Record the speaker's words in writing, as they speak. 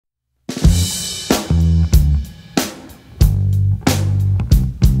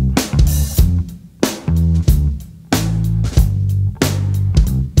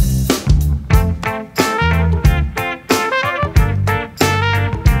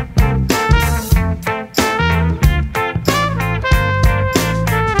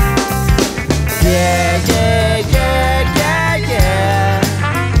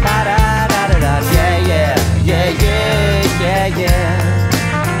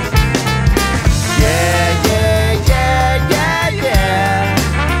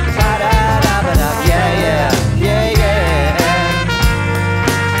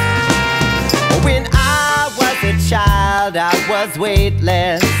was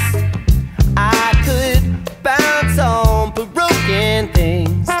weightless. I could bounce on broken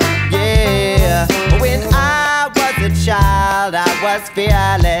things. Yeah, when I was a child, I was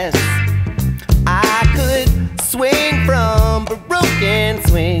fearless. I could swing from broken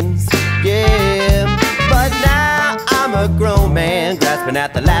swings. Yeah, but now I'm a grown man, grasping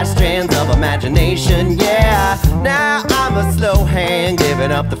at the last strands of imagination. Yeah, now I'm a slow hand,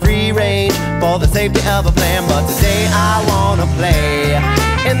 giving up the free range for the safety of a plan. But today I wanna play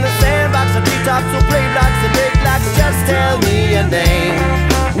in the sandbox of treetops, we'll play blocks and big blocks. Just tell me your name.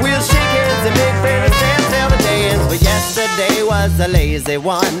 We'll shake hands and make friends and tell the day ends. But yesterday was a lazy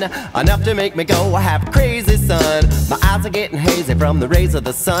one, enough to make me go half crazy, son. My eyes are getting hazy from the rays of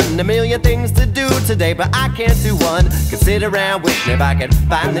the sun. A million things to do today, but I can't do one. Could sit around wishing if I could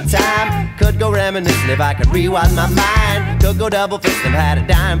find the time. Could go reminiscing if I could rewind my mind. Could go double fisting if I had a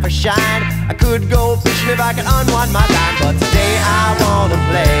dime for shine. I could go fishing if I could unwind my line. But today I wanna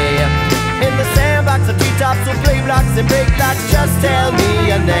play in the sandbox of treetops, we'll play blocks and break blocks. Just tell me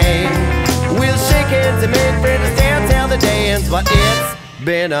your name. We'll shake hands and make friends and tell the day ends. But it's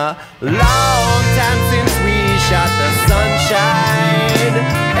been a long time since we shot the sunshine,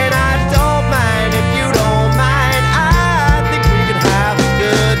 and I don't mind if you don't mind. I think we could have a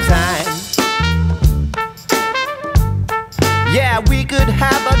good time. Yeah, we could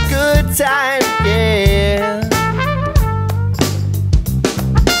have a good time. Yeah.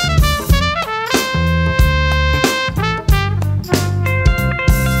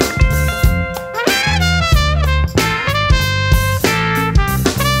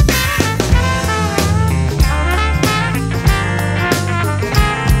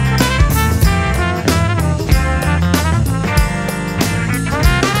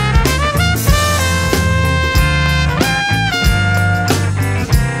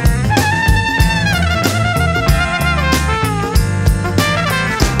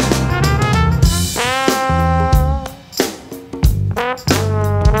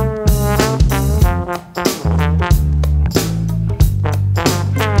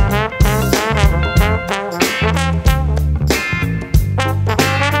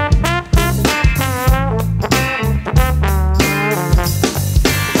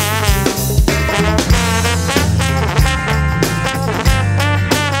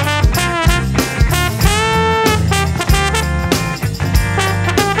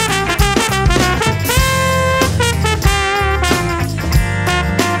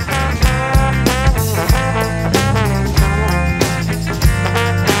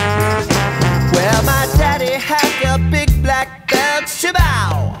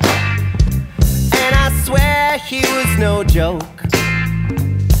 He was no joke.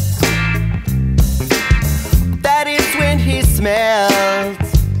 That is when he smelled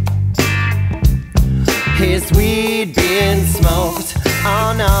his weed being smoked.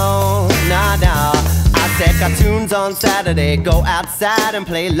 Oh no, no, no. I said cartoons on Saturday, go outside and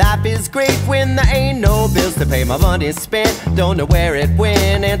play. Life is great when there ain't no bills to pay. My money's spent, don't know where it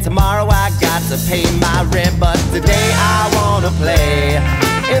went. And tomorrow I got to pay my rent. But today I wanna play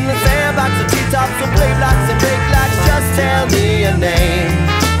in the sandbox of treetops, we'll play blocks and break blocks. Just tell me your name,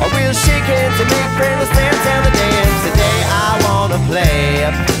 or we'll shake hands and make friends and tell the day ends. Today I wanna play,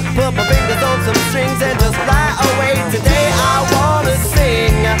 put my fingers on some strings and just fly